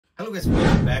Hello guys,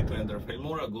 welcome back to another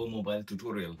FilmoraGo mobile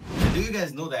tutorial. And do you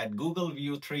guys know that Google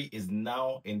VEO 3 is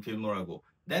now in FilmoraGo?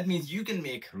 That means you can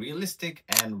make realistic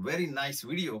and very nice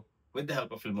video with the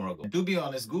help of FilmoraGo. And to be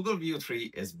honest, Google VEO 3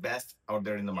 is best out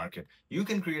there in the market. You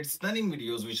can create stunning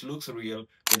videos which looks real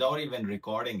without even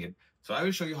recording it. So I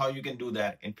will show you how you can do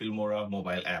that in Filmora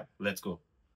mobile app. Let's go.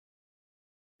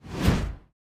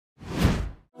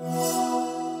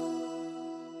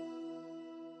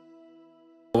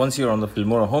 Once you're on the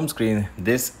Filmora home screen,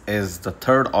 this is the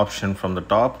third option from the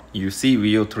top. You see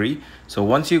VEO 3. So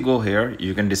once you go here,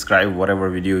 you can describe whatever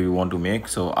video you want to make.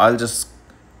 So I'll just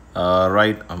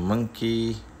write a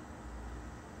monkey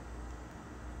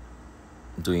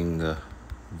doing a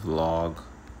vlog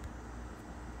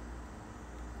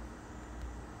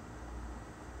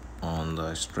on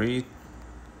the street,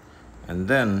 and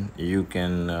then you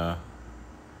can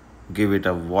give it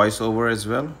a voiceover as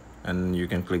well, and you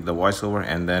can click the voiceover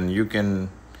and then you can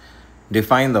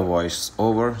define the voice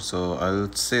over. So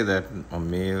I'll say that a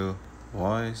male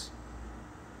voice,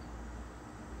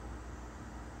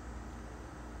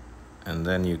 and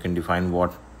then you can define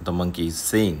what the monkey is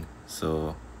saying.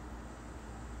 So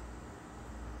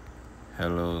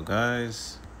hello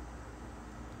guys,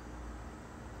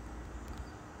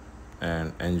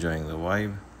 and enjoying the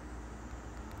vibe.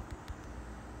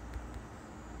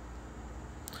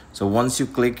 So once you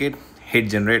click it, hit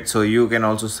generate. So you can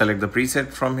also select the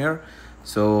preset from here.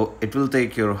 So it will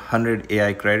take your 100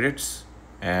 AI credits,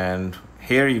 and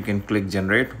here you can click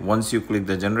generate. Once you click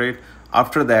the generate,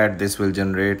 after that this will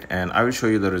generate, and I will show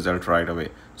you the result right away.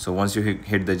 So once you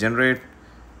hit the generate.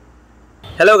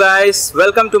 Hello guys,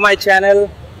 welcome to my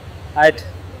channel. I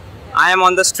am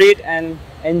on the street and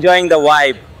enjoying the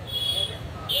vibe.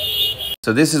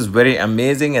 So this is very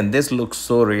amazing and this looks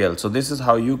so real. So this is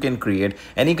how you can create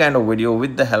any kind of video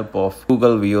with the help of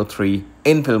Google VEO 3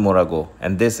 in FilmoraGo.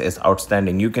 And this is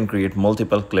outstanding. You can create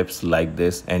multiple clips like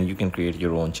this and you can create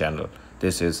your own channel.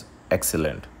 This is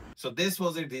excellent. So this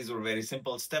was it. These were very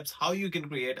simple steps how you can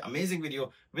create amazing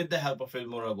video with the help of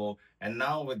FilmoraGo. And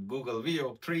now with Google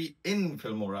VEO 3 in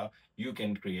Filmora, you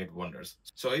can create wonders.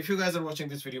 So if you guys are watching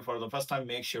this video for the first time,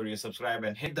 make sure you subscribe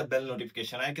and hit the bell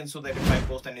notification icon so that if I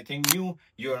post anything new,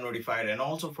 you are notified. And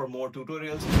also for more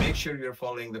tutorials, make sure you're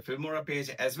following the Filmora page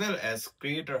as well as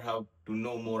Creator Hub to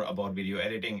know more about video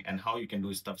editing and how you can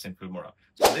do stuff in Filmora.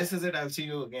 So this is it. I'll see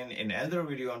you again in another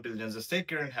video. Until then, just take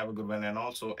care and have a good one, and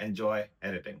also enjoy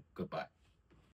editing. Goodbye.